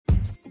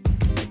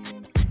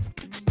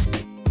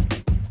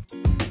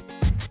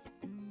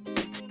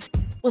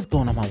What's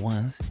going on, my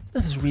ones?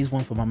 This is Reese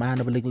One for my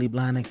mind of a legally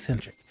blind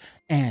eccentric.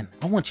 And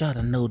I want y'all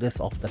to know this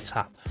off the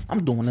top.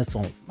 I'm doing this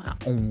on my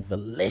own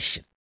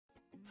volition.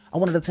 I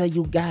wanted to tell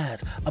you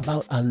guys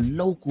about a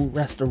local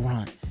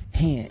restaurant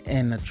here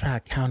in the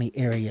Tri-County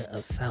area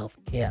of South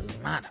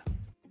Carolina.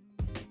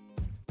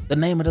 The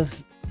name of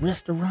this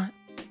restaurant?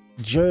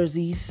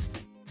 Jersey's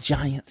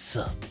Giant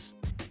Subs.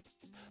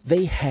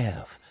 They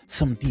have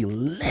some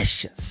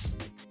delicious,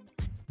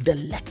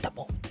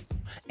 delectable,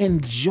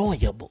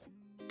 enjoyable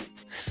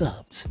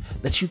subs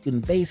that you can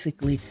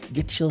basically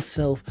get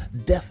yourself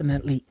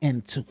definitely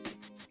into.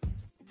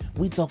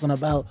 We talking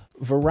about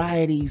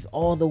varieties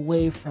all the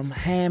way from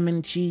ham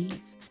and cheese,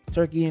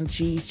 turkey and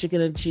cheese, chicken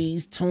and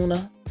cheese,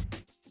 tuna,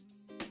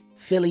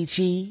 Philly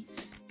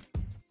cheese.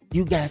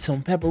 You got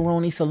some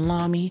pepperoni,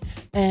 salami,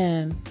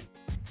 and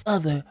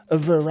other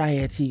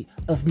variety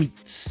of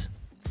meats.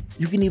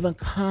 You can even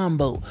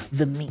combo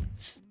the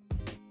meats.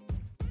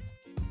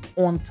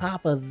 On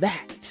top of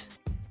that,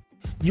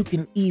 you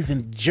can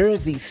even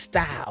Jersey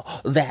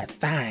style that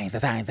thing,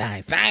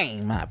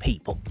 my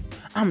people.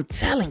 I'm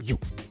telling you,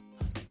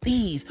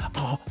 these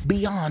are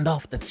beyond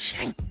off the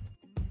chain.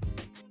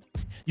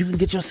 You can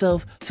get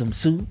yourself some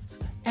soups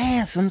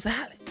and some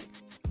salads.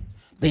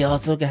 They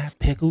also got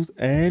pickles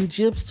and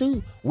chips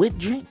too, with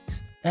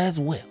drinks as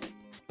well.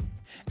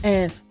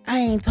 And I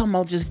ain't talking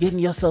about just getting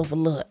yourself a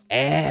little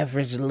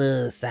average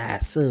little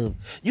size sub.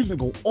 You can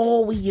go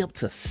all the way up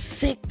to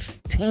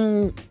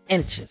 16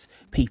 inches,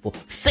 people.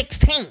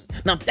 16!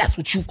 Now that's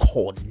what you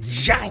call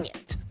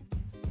giant.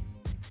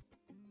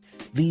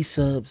 These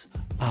subs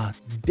are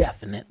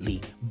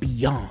definitely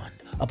beyond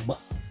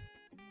above.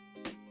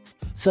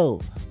 So,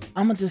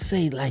 I'm going to just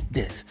say like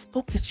this.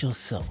 Go get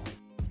yourself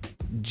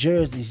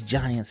Jersey's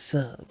Giant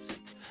Subs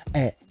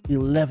at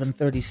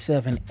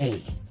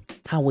 1137A.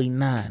 Highway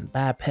 9,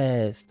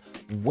 bypass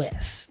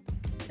West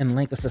in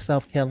Lancaster,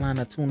 South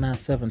Carolina,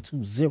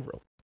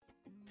 29720.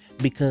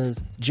 Because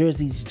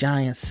Jersey's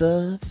Giant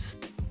Subs,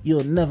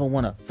 you'll never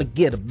want to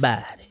forget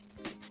about it.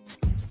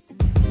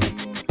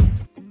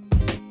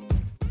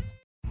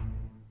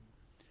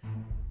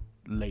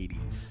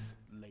 Ladies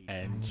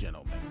and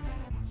gentlemen,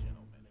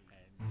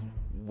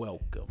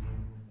 welcome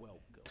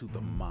to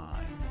the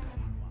mind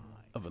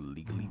of a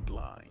legally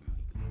blind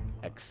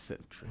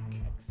eccentric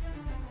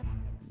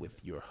with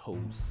your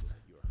host,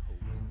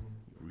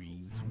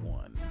 Reese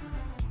One.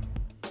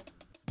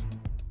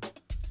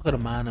 Welcome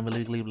to Mind of a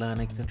Legally Blind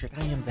Eccentric.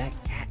 I am that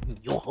cat and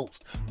your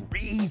host,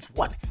 Reese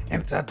One.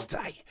 And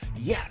today,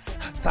 yes,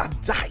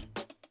 today,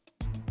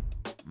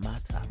 my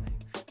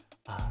topics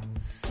are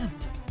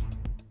simply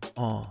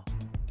on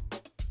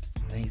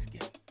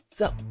Thanksgiving.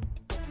 So,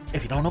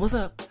 if you don't know what's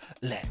up,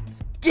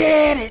 let's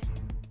get it.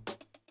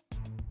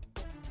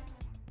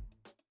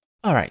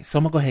 All right, so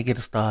I'm going to go ahead and get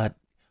a start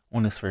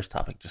on this first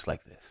topic just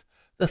like this.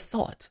 The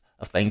thought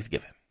of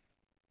Thanksgiving.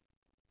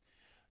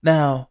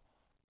 Now,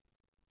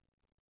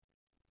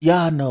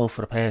 y'all know for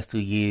the past 2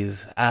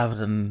 years, I've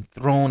done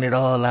thrown it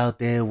all out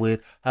there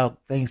with how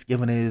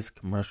Thanksgiving is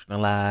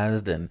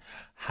commercialized and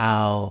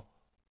how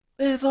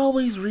there's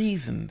always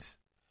reasons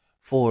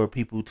for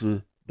people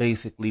to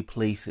basically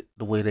place it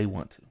the way they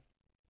want to.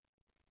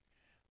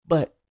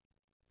 But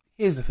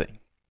here's the thing.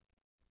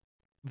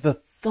 The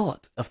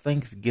thought of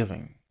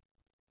Thanksgiving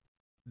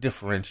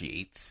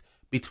differentiates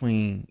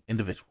between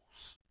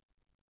individuals.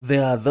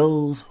 There are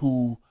those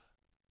who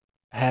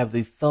have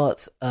the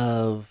thoughts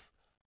of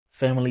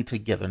family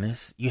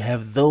togetherness. You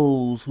have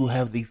those who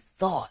have the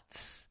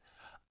thoughts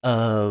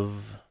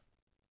of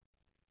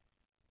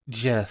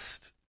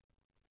just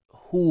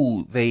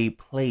who they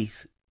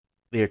place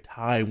their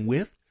time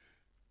with.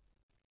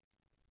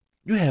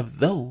 You have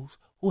those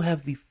who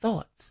have the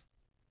thoughts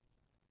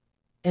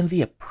and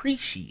the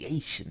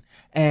appreciation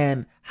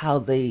and how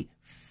they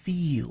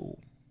feel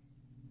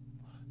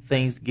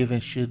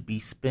Thanksgiving should be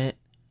spent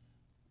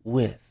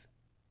with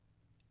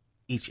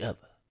each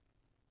other.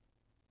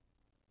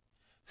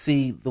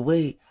 See, the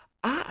way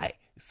I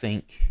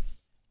think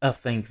of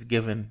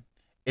Thanksgiving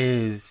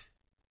is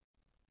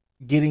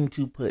getting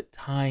to put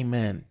time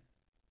in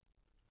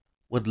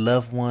with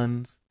loved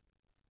ones,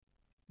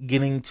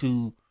 getting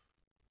to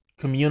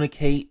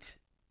communicate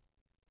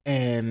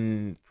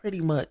and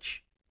pretty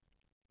much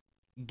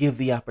give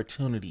the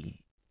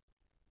opportunity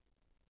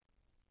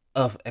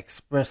of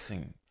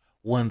expressing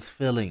one's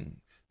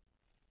feelings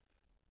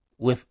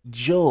with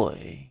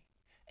joy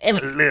and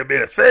a little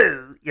bit of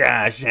food.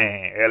 Yeah,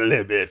 a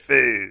little bit of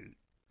food.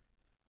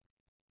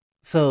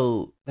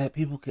 So that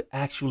people could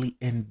actually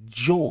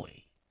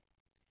enjoy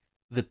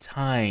the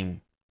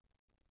time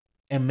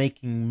and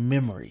making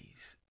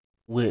memories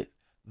with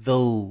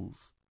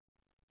those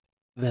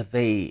that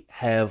they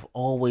have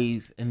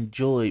always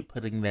enjoyed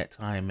putting that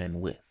time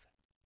in with.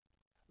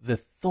 The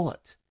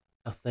thought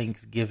of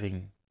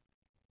Thanksgiving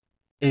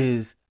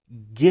is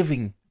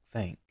giving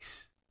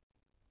thanks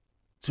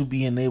to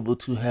being able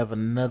to have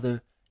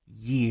another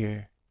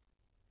year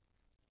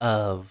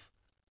of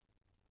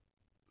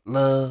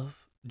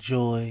love,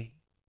 joy,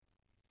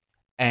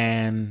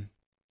 and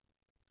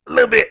A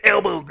little bit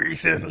elbow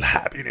grease and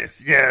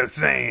happiness. You know what I'm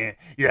saying?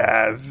 You know what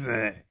I'm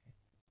saying?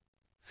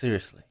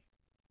 Seriously,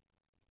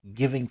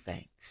 giving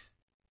thanks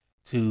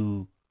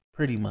to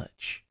pretty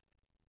much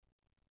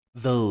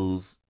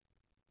those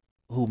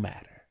who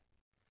matter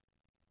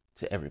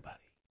to everybody.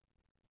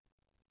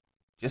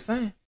 Just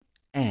saying.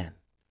 And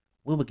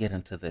we will get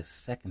into this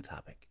second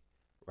topic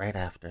right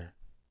after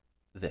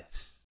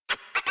this.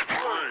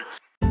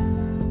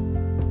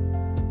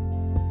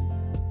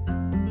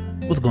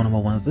 What's going on, my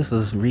ones? This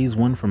is Reese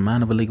One from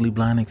Mind of a Legally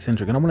Blind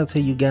Eccentric, and I want to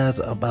tell you guys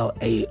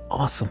about a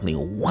awesomely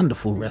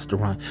wonderful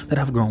restaurant that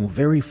I've grown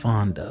very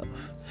fond of.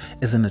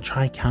 It's in the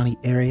Tri-County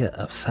area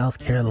of South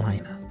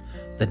Carolina.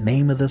 The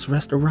name of this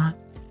restaurant?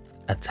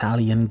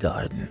 Italian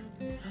Garden.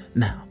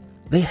 Now,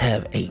 they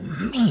have a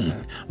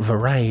mean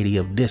variety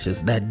of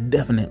dishes that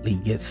definitely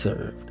get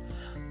served.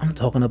 I'm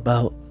talking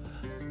about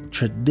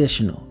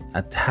traditional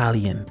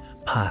Italian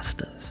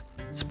pastas,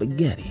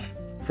 spaghetti,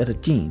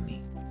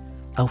 fettuccine,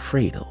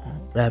 Alfredo,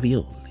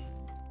 ravioli.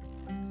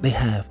 They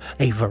have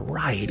a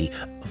variety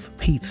of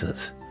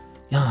pizzas.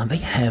 Yeah, they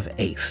have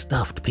a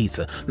stuffed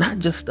pizza, not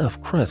just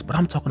stuffed crust, but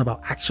I'm talking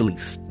about actually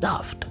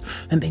stuffed.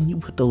 And then you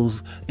put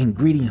those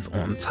ingredients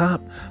on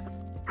top.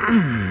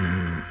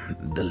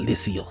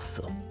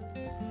 Delicioso.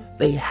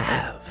 They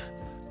have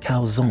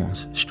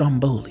calzones,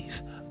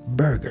 strombolis,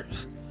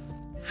 burgers,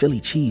 Philly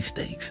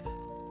cheesesteaks,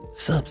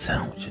 sub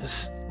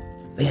sandwiches.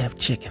 They have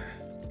chicken.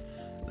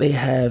 They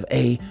have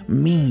a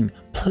mean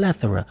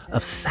plethora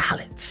of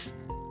salads.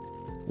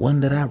 One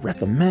that I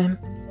recommend,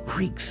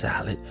 Greek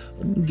salad.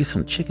 When you get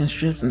some chicken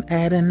strips and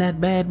add in that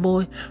bad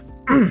boy,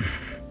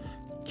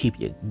 keep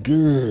you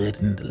good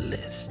in the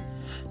list.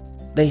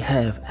 They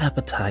have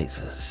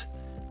appetizers,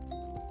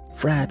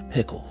 fried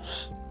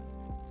pickles,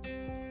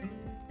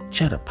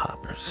 cheddar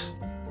poppers.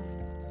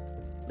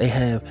 They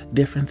have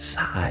different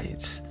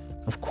sides,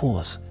 of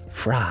course,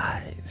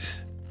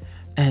 fries,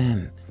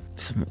 and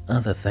some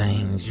other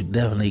things you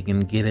definitely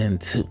can get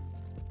into.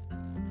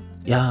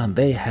 Yeah,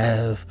 they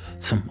have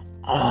some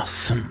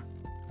awesome,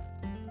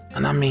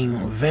 and I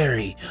mean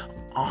very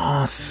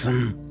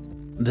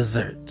awesome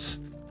desserts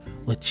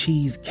with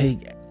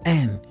cheesecake,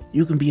 and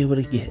you can be able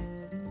to get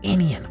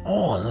any and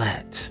all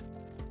that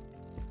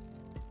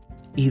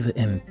either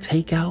in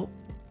takeout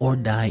or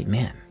dine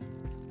in.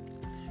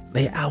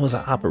 Their hours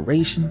of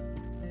operation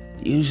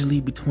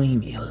usually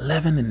between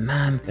 11 and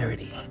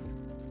 9:30.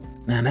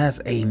 Now that's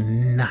a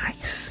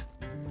nice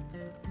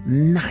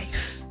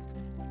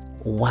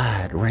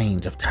wide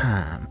range of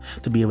time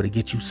to be able to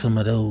get you some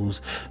of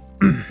those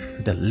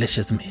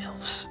delicious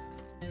meals.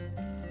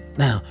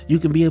 Now, you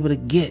can be able to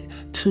get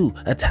to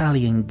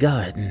Italian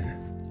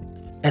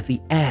Garden at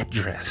the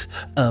address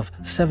of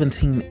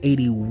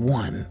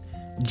 1781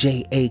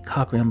 J.A.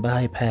 Cochran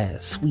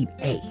Bypass, Suite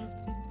A,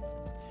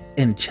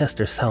 in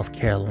Chester, South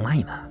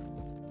Carolina.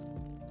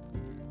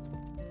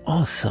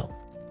 Also,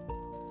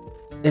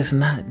 it's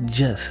not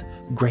just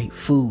great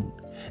food,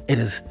 it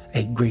is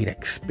a great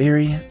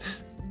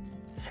experience,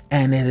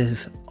 and it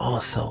is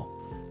also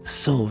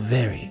so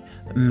very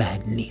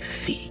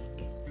magnifique.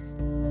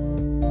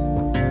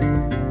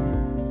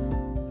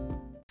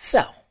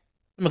 So,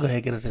 I'm gonna go ahead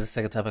and get into the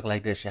second topic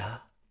like this,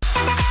 y'all.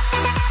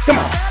 Come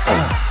on,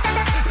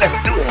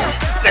 let's do it.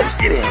 Let's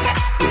get in.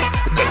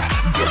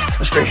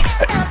 Get straight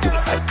into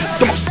it.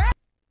 Come on.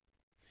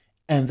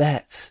 And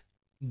that's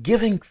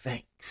giving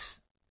thanks.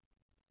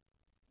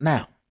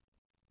 Now,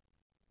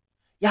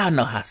 y'all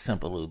know how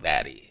simple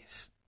that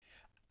is.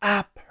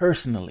 I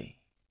personally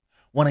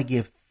want to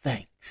give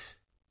thanks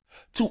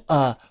to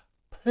a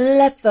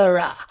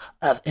plethora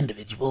of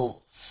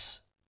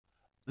individuals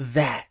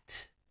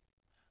that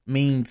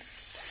means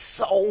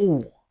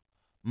so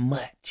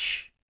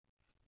much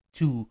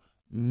to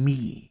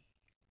me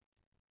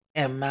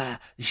and my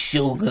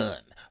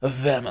Shogun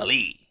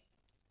family.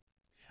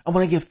 I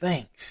want to give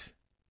thanks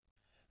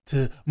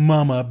to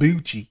Mama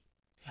Bucci.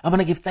 I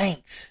want to give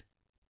thanks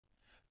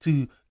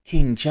to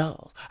King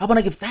Charles. I want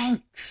to give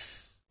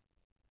thanks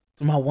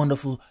to my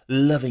wonderful,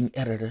 loving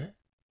editor.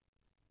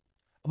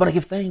 I want to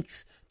give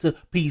thanks to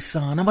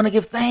P-Son. I want to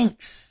give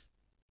thanks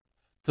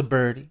to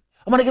Birdie.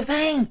 I want to give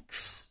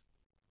thanks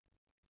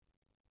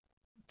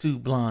to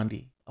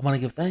Blondie. I want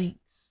to give thanks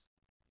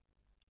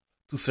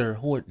to Sir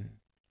Horton.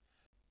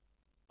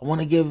 I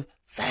want to give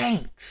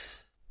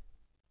thanks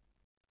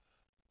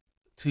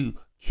to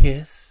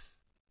Kiss,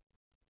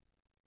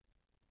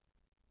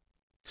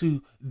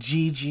 to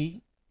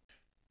Gigi,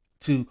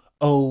 to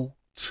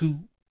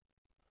O2,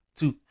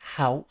 to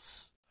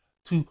House,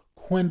 to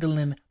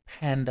Gwendolyn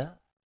Panda,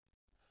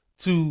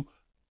 to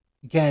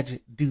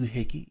Gadget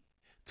Doohickey,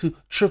 to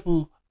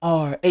Triple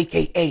R,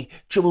 aka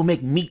Triple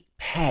McMeat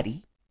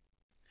Patty,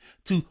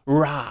 to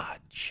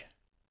Raj,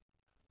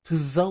 to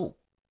Zoe,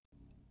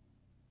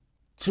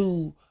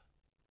 to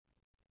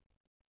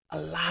a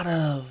lot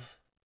of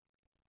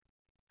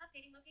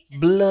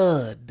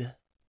blood.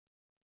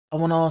 I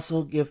want to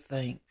also give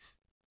thanks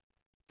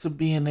to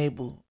being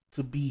able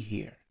to be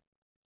here,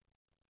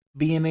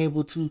 being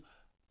able to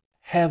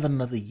have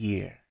another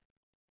year,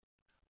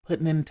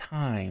 putting in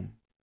time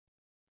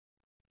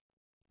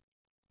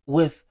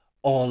with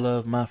all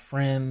of my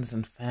friends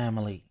and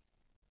family,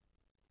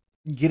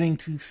 getting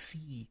to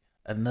see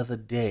another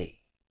day,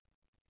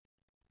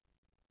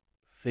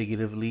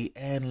 figuratively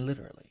and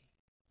literally,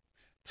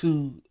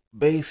 to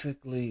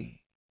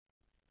basically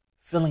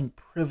feeling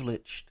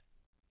privileged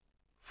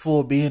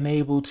for being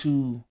able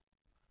to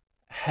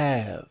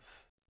have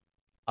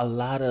a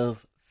lot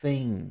of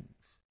things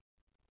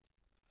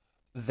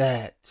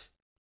that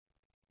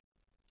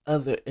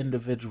other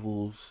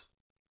individuals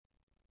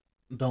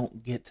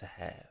don't get to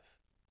have.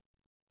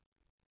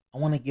 I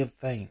want to give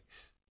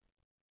thanks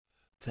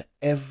to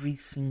every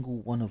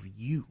single one of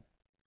you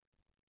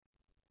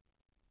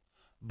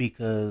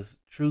because,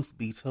 truth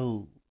be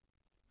told,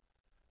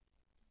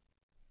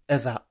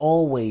 as I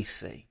always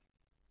say,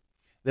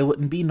 there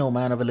wouldn't be no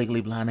Man of a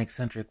Legally Blind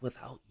Eccentric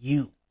without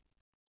you.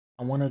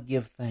 I want to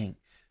give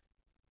thanks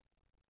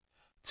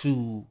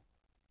to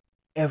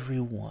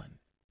everyone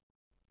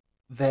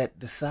that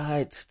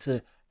decides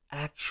to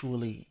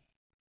actually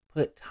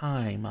put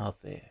time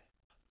out there,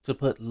 to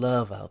put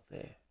love out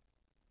there,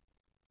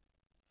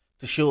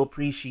 to show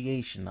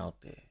appreciation out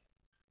there,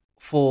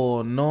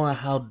 for knowing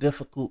how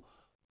difficult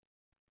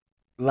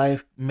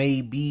life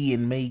may be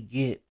and may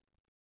get,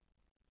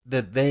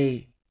 that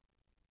they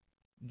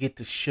get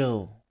to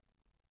show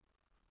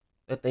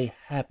that they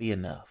happy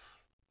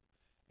enough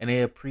and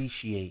they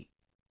appreciate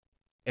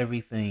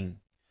everything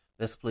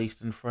that's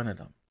placed in front of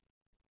them.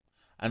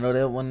 I know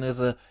that one is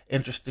an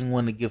interesting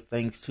one to give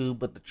thanks to,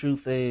 but the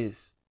truth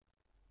is,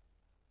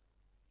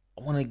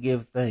 I want to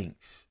give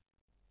thanks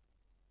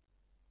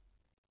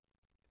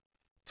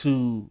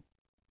to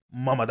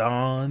Mama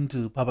Don,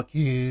 to Papa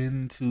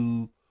Ken,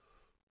 to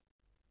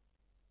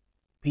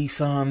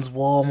P-Son's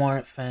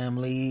Walmart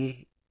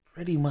family,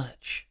 pretty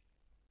much.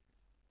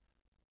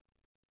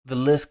 The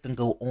list can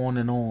go on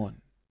and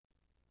on.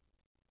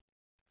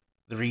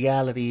 The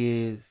reality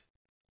is,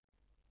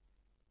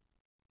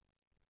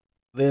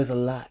 there's a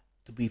lot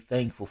to be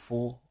thankful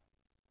for.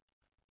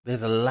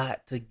 There's a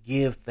lot to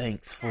give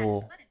thanks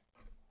for.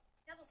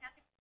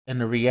 And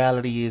the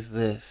reality is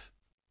this.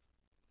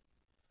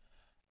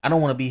 I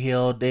don't want to be here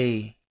all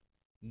day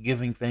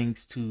giving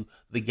thanks to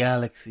the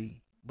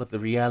galaxy. But the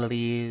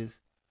reality is,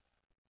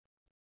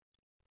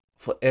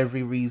 for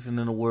every reason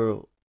in the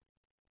world,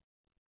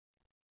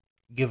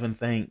 giving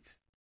thanks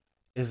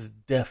is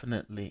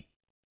definitely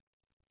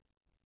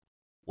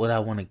what I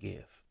want to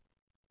give.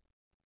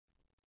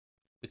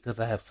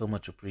 Because I have so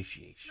much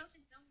appreciation.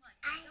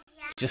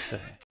 Just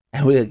saying.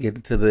 And we'll get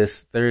into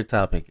this third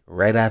topic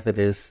right after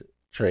this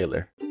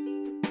trailer.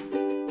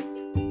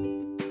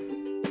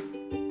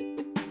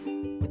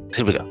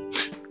 Here we go.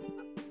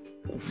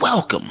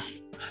 Welcome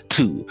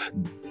to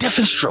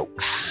Different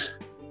Strokes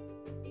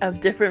of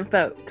Different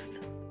Folks,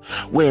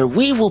 where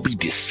we will be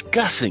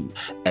discussing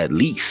at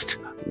least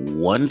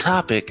one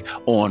topic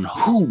on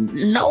who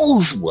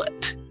knows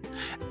what.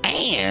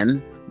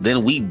 And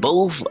then we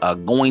both are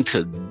going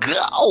to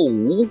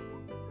go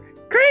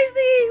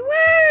crazy.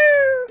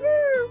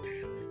 Woo!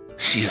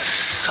 She is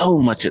so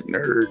much a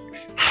nerd.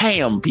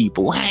 Ham,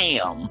 people,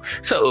 ham.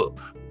 So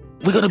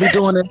we're going to be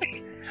doing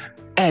it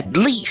at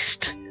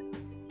least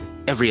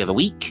every other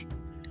week.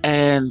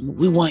 And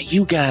we want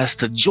you guys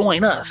to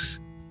join us.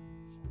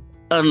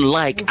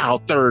 Unlike our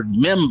third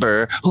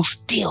member who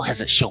still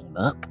hasn't shown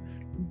up.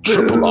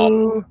 Triple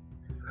R.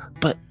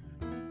 But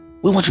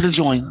we want you to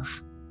join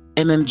us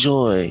and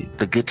enjoy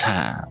the good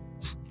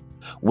times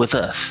with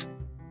us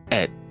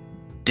at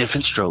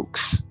Different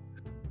Strokes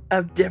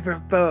of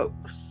Different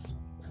Folks.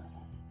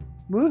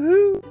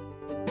 Woohoo!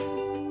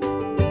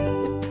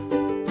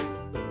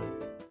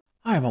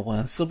 All right, my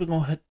ones. So we're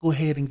going to go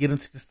ahead and get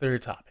into this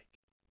third topic.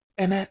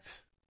 And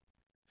that's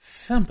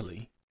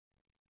simply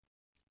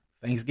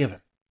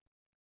Thanksgiving.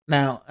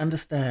 Now,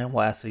 understand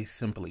why I say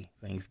simply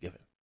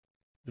Thanksgiving.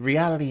 The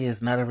reality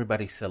is not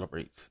everybody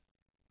celebrates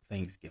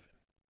Thanksgiving.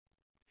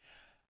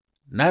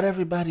 Not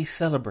everybody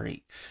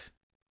celebrates,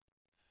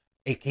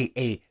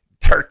 aka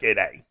Turkey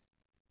Day.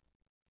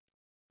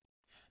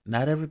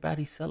 Not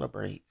everybody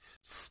celebrates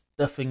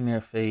stuffing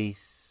their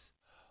face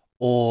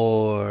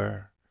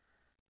or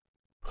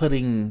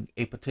putting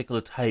a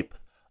particular type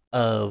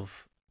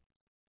of,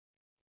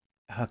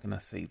 how can I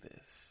say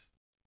this,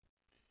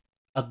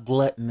 a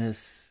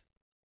gluttonous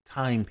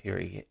time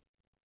period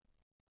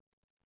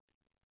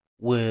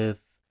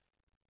with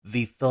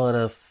the thought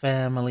of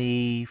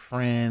family,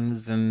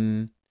 friends,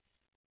 and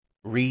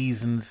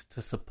reasons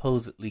to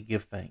supposedly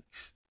give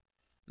thanks.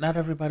 Not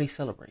everybody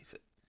celebrates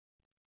it.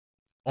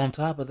 On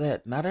top of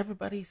that, not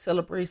everybody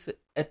celebrates it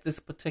at this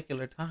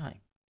particular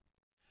time.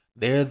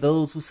 There are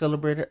those who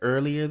celebrate it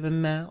earlier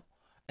than now,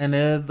 and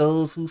there are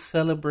those who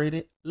celebrate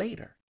it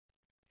later.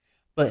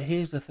 But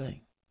here's the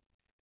thing.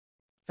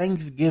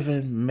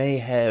 Thanksgiving may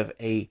have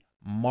a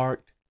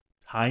marked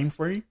time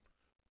frame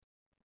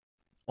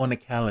on the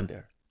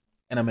calendar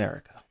in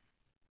America.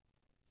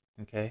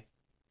 Okay?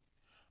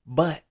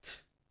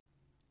 But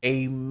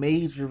a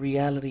major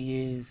reality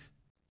is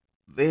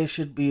there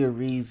should be a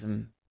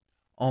reason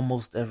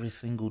almost every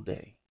single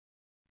day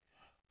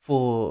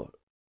for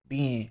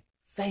being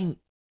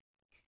thankful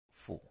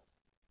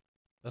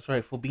That's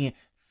right, for being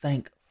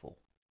thankful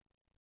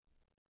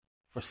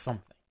for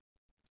something.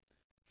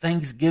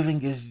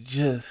 Thanksgiving is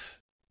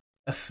just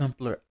a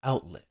simpler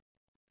outlet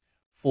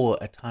for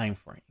a time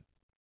frame,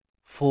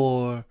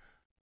 for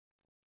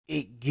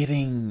it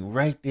getting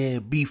right there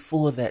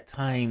before that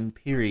time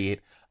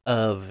period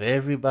of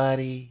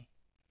everybody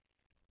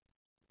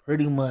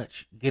pretty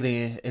much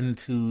getting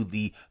into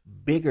the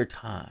bigger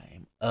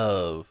time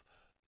of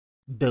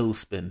dough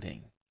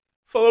spending.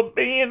 For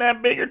being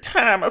that bigger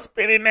time of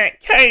spending that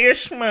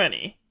cash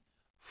money.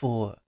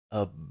 For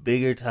a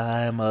bigger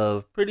time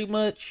of pretty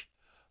much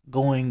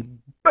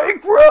going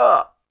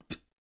Bankrupt.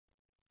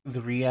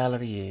 The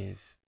reality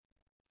is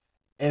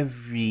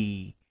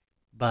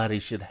everybody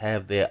should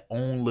have their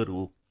own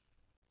little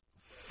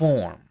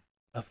form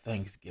of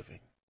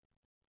Thanksgiving.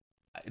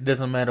 It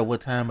doesn't matter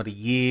what time of the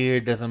year,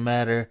 it doesn't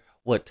matter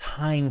what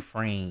time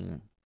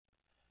frame,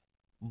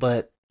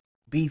 but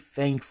be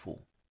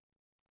thankful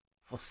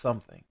for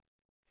something.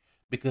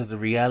 Because the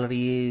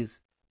reality is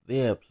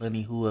there are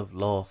plenty who have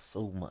lost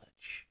so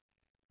much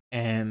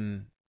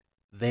and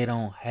they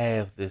don't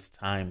have this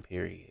time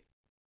period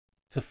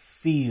to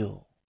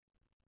feel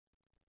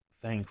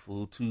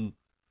thankful, to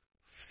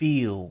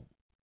feel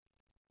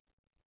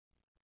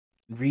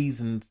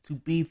reasons to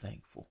be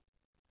thankful.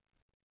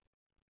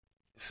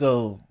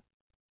 So,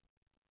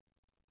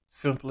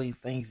 simply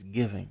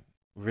Thanksgiving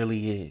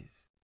really is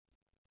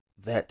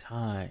that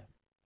time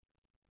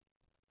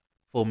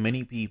for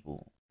many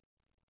people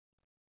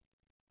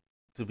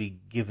to be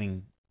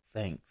giving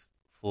thanks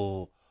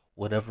for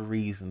whatever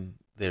reason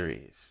there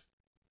is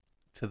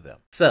to them.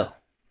 So,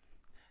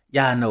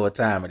 y'all know what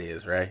time it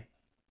is, right?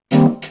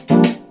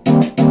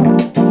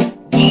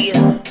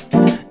 Yeah,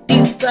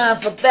 it's time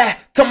for that.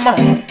 Come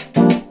on.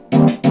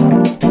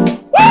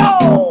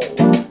 Whoa!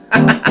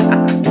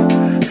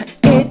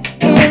 It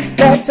is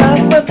that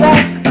time for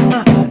that.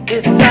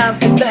 It's time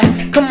for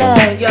that. Come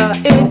on, y'all.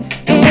 It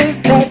is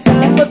that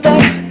time for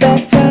that.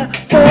 That time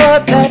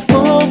for that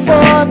food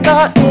for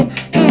thought. It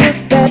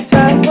is that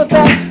time for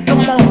that.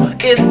 Come on,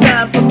 it's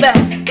time for that.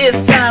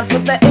 It's time for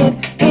that. It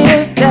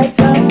is that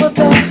time for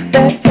that.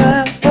 That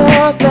time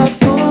for that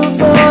food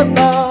for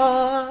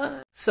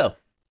thought. So,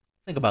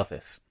 think about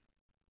this.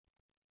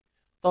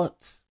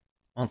 Thoughts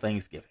on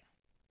Thanksgiving.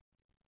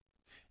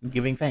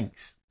 Giving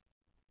thanks.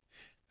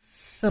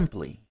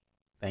 Simply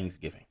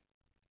Thanksgiving.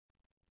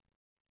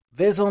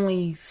 There's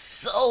only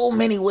so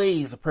many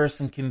ways a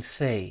person can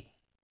say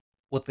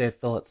what their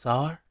thoughts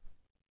are,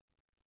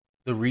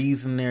 the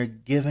reason they're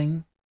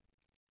giving,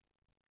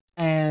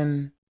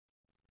 and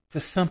to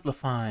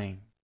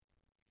simplifying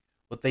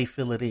what they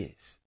feel it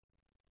is.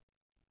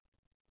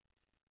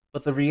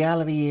 But the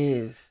reality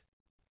is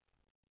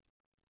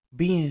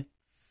being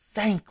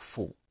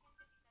thankful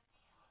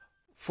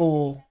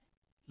for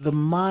the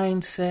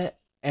mindset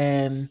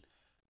and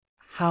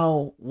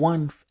how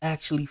one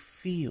actually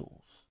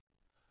feels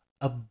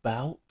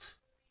about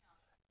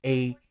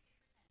a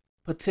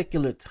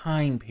particular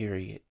time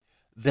period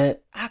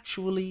that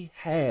actually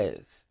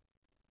has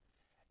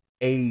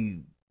a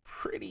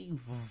pretty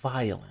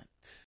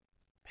violent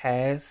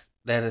past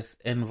that is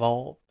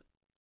involved,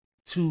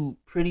 to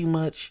pretty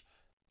much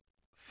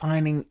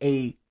finding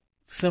a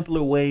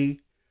simpler way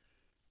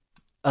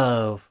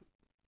of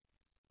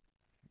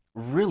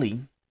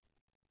really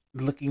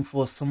looking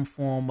for some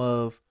form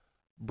of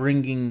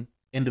bringing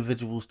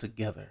individuals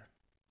together.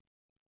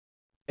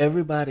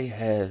 Everybody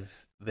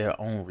has their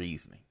own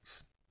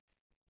reasonings.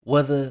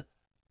 Whether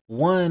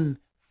one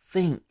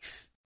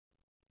thinks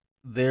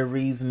their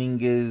reasoning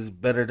is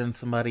better than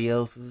somebody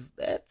else's,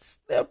 that's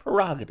their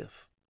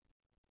prerogative.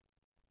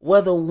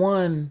 Whether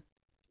one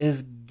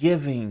is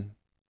giving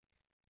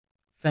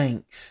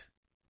thanks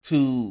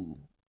to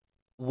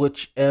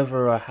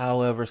whichever or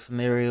however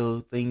scenario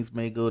things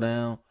may go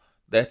down,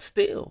 that's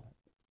still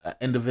an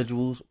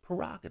individual's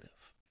prerogative.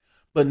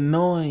 But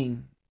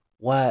knowing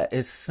why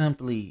it's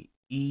simply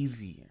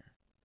easier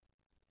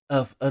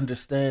of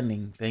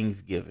understanding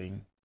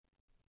Thanksgiving,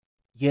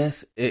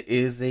 yes, it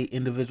is a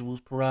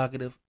individual's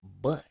prerogative,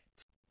 but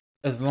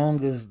as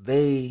long as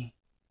they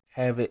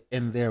have it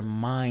in their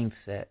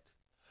mindset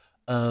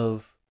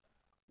of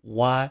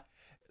why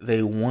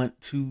they want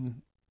to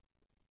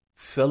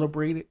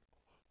celebrate it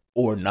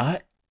or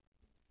not,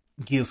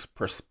 gives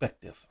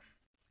perspective.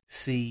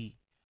 See,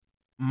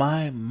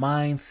 my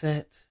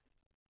mindset,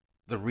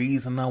 the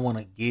reason I want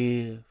to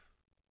give,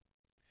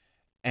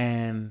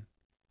 and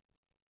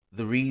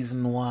the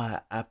reason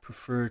why I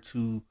prefer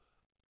to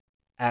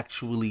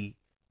actually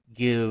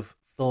give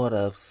thought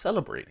of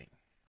celebrating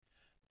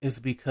is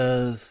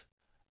because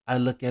I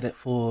look at it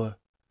for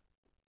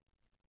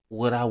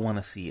what I want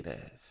to see it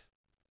as.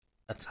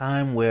 A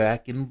time where I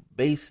can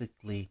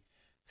basically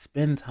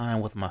spend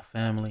time with my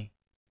family,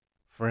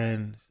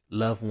 friends,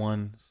 loved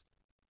ones,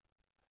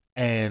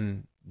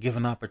 and give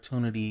an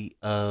opportunity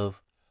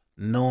of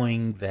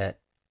knowing that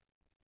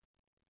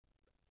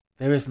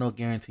there is no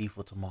guarantee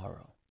for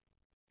tomorrow.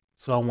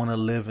 So I want to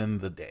live in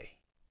the day.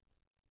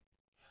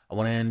 I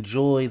want to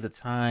enjoy the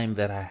time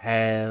that I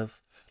have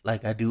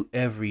like I do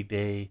every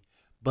day,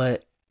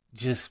 but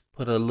just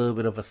put a little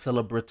bit of a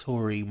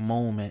celebratory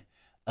moment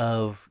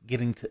of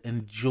getting to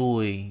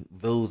enjoy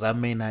those I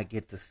may not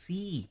get to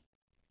see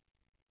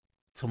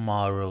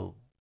tomorrow.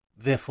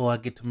 Therefore, I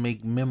get to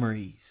make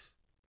memories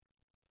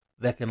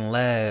that can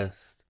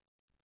last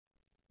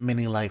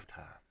many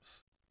lifetimes.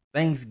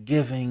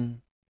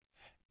 Thanksgiving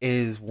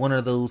is one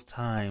of those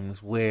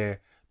times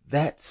where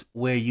that's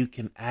where you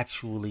can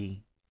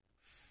actually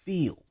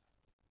feel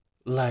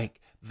like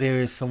there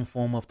is some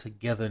form of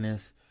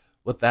togetherness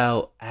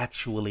without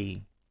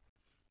actually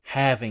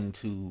having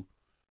to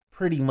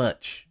pretty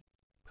much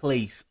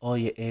place all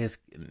your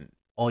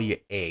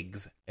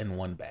eggs in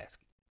one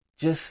basket.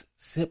 Just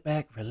sit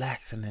back,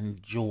 relax, and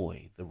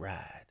enjoy the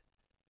ride.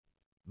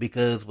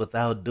 Because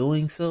without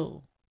doing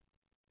so,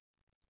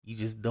 you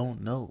just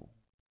don't know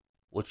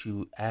what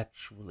you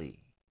actually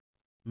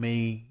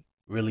may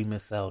really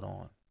miss out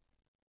on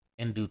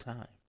in due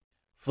time.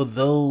 For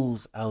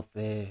those out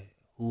there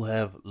who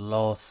have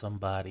lost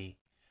somebody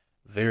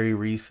very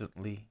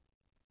recently,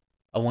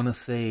 I want to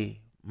say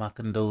my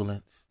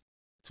condolence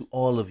to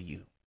all of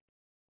you,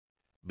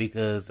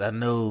 because I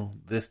know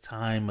this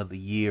time of the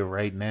year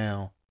right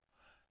now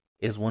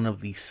is one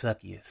of the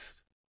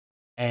suckiest,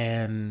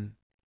 and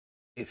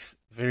it's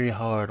very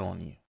hard on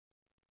you.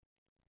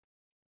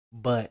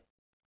 But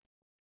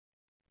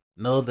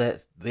know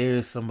that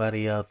there's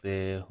somebody out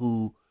there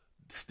who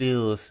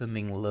still is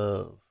sending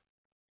love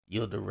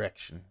your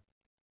direction.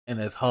 And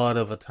as hard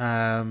of a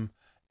time,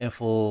 and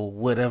for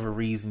whatever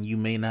reason you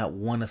may not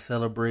want to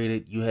celebrate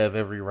it, you have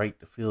every right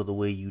to feel the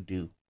way you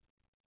do.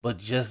 But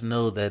just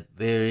know that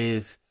there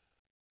is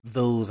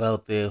those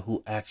out there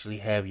who actually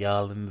have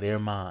y'all in their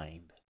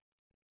mind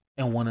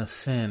and want to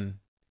send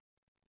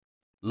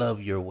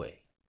love your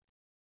way.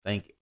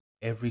 Thank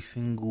every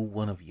single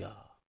one of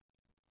y'all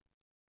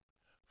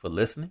for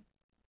listening.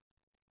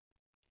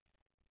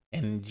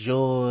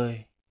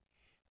 Enjoy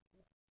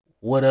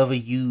whatever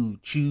you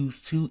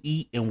choose to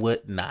eat and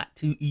what not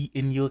to eat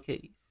in your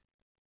case.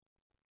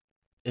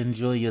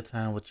 Enjoy your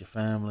time with your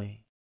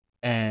family,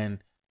 and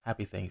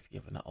happy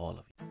Thanksgiving to all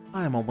of you.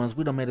 All right, my ones,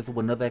 we done made it through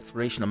another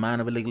exploration of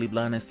Mind of a Legally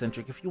Blind and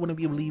Eccentric. If you want to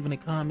be leaving the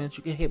comments,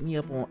 you can hit me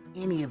up on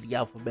any of the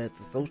alphabets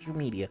of social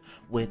media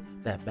with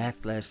that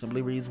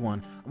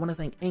 /SimplyReads1. I want to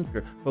thank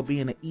Anchor for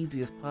being the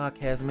easiest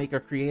podcast maker,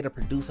 creator,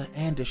 producer,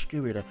 and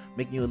distributor,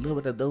 making you a little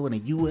bit of dough in the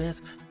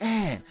U.S.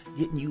 and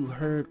getting you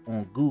heard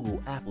on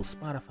Google, Apple,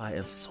 Spotify,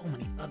 and so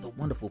many other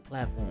wonderful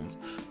platforms.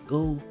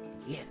 Go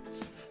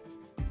get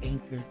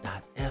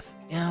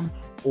Anchor.fm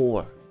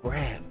or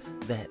grab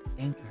that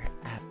Anchor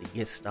app to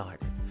get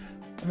started.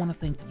 I want to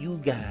thank you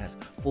guys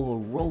for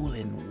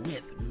rolling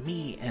with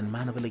me and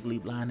Mind of a Legally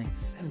Blind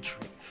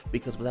Eccentric,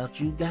 because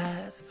without you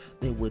guys,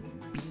 there would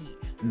be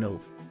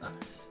no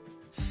us.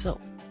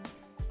 So,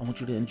 I want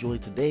you to enjoy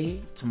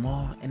today,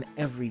 tomorrow, and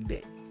every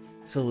day.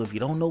 So if you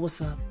don't know what's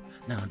up,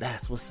 now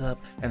that's what's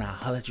up, and I'll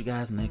holler at you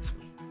guys next week.